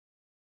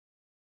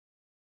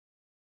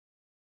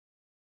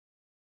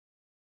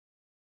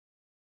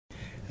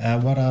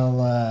What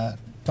I'll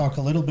talk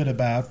a little bit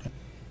about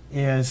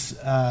is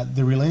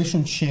the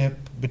relationship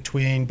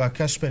between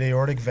bicuspid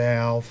aortic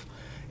valve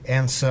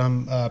and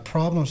some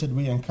problems that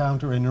we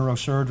encounter in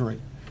neurosurgery.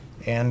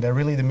 And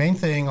really the main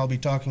thing I'll be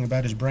talking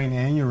about is brain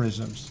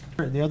aneurysms.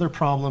 The other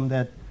problem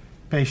that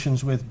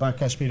patients with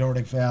bicuspid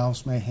aortic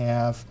valves may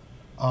have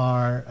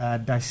are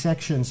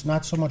dissections,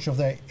 not so much of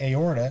the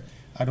aorta,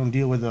 I don't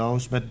deal with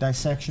those, but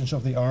dissections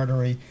of the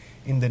artery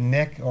in the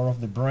neck or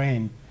of the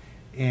brain.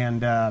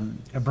 And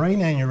a brain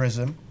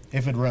aneurysm,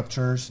 if it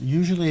ruptures,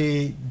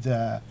 usually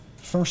the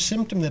first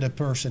symptom that a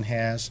person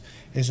has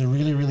is a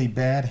really, really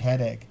bad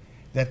headache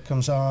that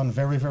comes on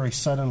very, very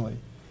suddenly.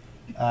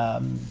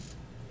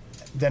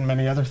 Then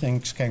many other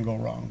things can go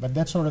wrong. But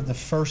that's sort of the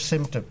first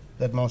symptom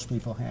that most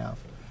people have.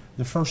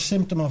 The first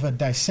symptom of a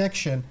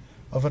dissection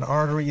of an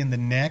artery in the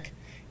neck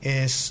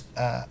is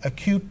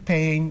acute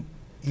pain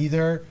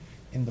either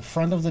in the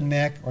front of the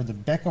neck or the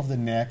back of the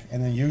neck,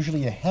 and then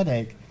usually a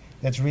headache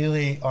that's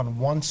really on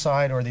one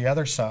side or the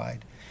other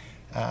side.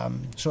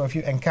 So if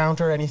you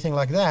encounter anything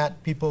like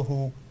that, people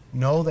who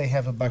know they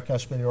have a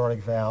bicuspid aortic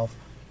valve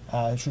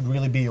should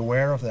really be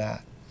aware of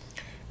that.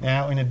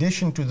 Now, in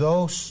addition to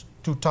those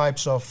two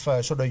types of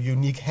sort of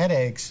unique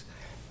headaches,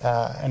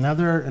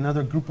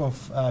 another group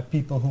of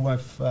people who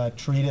I've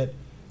treated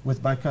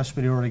with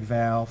bicuspid aortic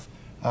valve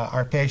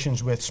are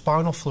patients with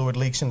spinal fluid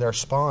leaks in their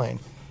spine.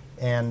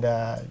 And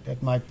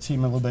it might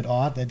seem a little bit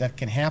odd that that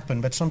can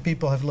happen, but some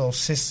people have little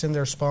cysts in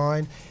their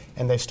spine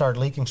and they start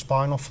leaking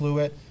spinal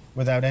fluid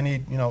without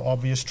any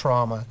obvious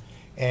trauma.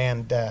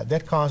 And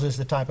that causes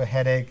the type of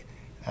headache,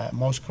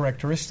 most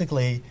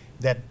characteristically,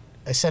 that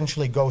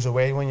essentially goes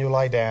away when you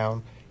lie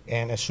down,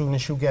 and as soon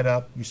as you get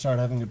up, you start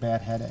having a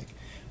bad headache.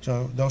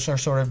 So those are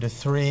sort of the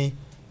three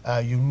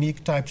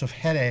unique types of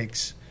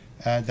headaches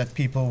that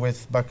people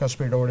with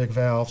bicuspid aortic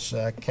valves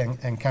can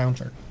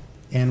encounter.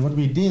 And what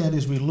we did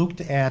is we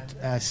looked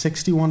at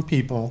 61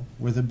 people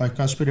with a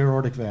bicuspid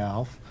aortic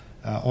valve,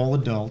 all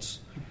adults,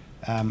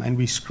 and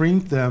we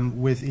screened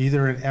them with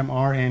either an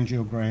MR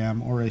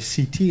angiogram or a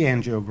CT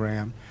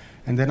angiogram.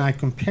 And then I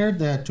compared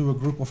that to a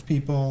group of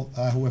people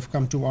who have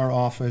come to our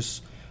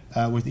office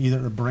with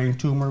either a brain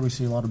tumor. We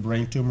see a lot of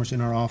brain tumors in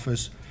our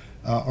office,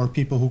 or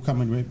people who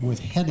come in with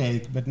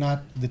headache, but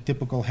not the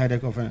typical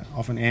headache of an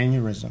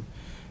aneurysm.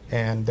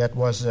 And that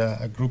was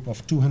a group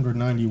of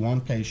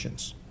 291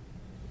 patients.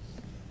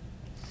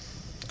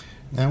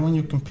 Now, when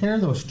you compare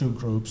those two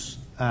groups,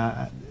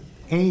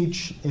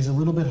 age is a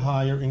little bit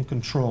higher in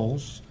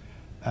controls.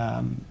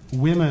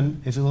 Women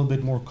is a little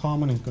bit more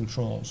common in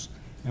controls.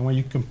 And when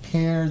you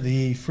compare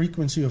the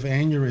frequency of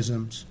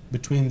aneurysms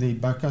between the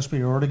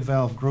bicuspid aortic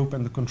valve group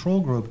and the control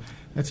group,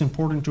 that's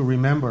important to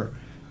remember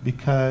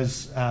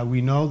because we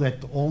know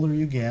that the older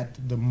you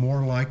get, the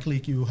more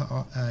likely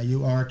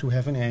you are to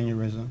have an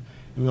aneurysm.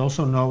 And we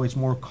also know it's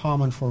more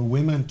common for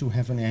women to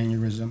have an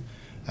aneurysm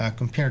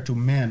compared to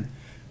men.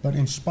 But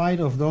in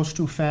spite of those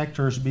two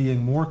factors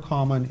being more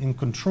common in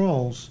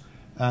controls,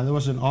 there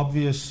was an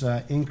obvious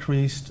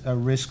increased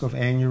risk of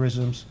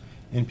aneurysms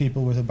in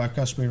people with a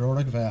bicuspid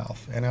aortic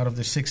valve. And out of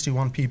the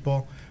 61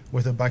 people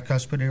with a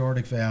bicuspid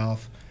aortic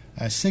valve,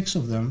 6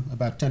 of them,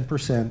 about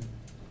 10%,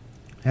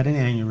 had an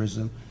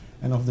aneurysm.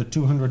 And of the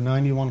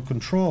 291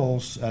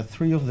 controls,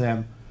 3 of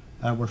them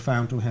were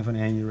found to have an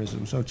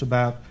aneurysm. So it's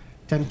about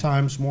 10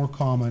 times more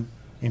common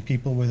in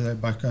people with a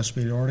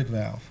bicuspid aortic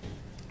valve.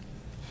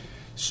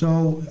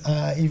 So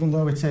even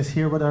though it says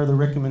here what are the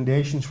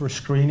recommendations for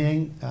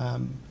screening,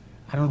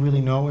 I don't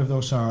really know if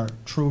those are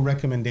true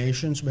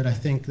recommendations, but I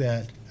think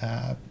that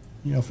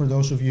for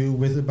those of you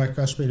with a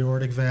bicuspid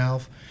aortic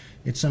valve,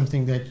 it's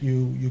something that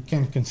you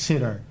can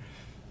consider.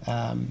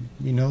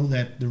 You know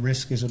that the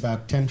risk is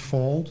about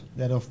tenfold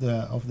that of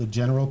the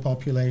general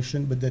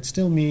population, but that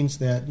still means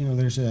that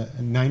there's a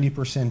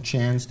 90%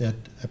 chance that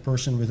a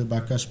person with a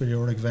bicuspid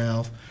aortic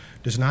valve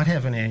does not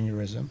have an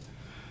aneurysm.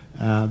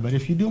 But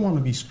if you do want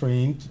to be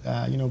screened,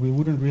 we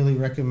wouldn't really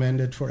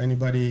recommend it for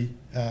anybody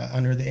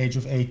under the age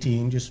of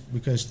 18, just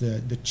because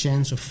the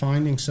chance of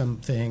finding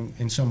something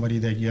in somebody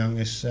that young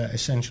is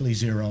essentially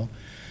zero.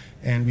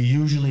 And we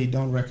usually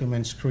don't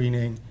recommend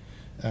screening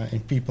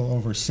in people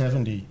over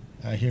 70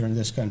 here in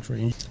this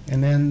country.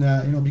 And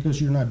then,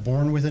 because you're not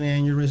born with an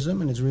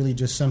aneurysm and it's really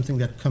just something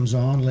that comes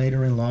on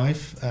later in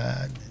life,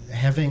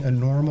 having a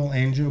normal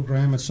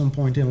angiogram at some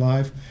point in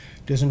life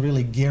doesn't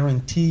really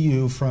guarantee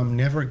you from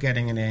never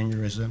getting an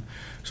aneurysm.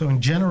 So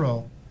in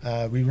general,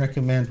 we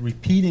recommend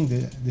repeating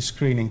the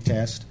screening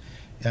test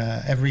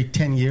every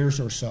 10 years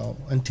or so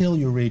until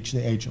you reach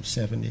the age of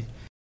 70.